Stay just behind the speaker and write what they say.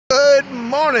Good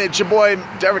morning, it's your boy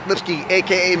Deric Lipski,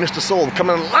 aka Mr.Sold,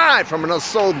 coming live from another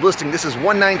sold listing. This is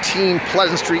 119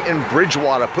 Pleasant Street in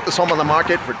Bridgewater. Put this home on the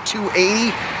market for $280,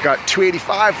 got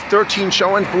 $285, 13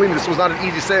 showings. Believe me, this was not an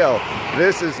easy sale.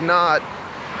 This is not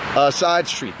a side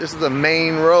street. This is the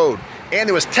main road. And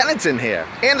there was tenants in here.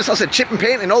 And this house had chip and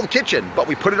paint and old kitchen. But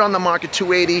we put it on the market,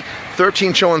 $280,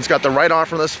 13 showings, got the right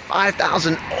offer on this,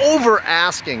 $5,000 over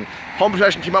asking. Home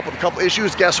Protection came up with a couple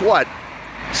issues. Guess what?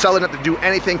 Seller didn't have to do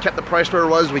anything, kept the price where it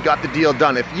was, we got the deal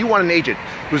done. If you want an agent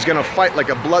who's gonna fight like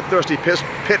a bloodthirsty pit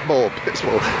bull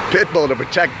to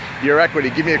protect your equity,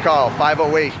 give me a call,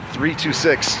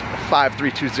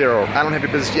 508-326-5320. I don't have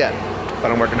your business yet, but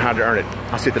I'm working hard to earn it.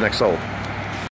 I'll see you at the next sold.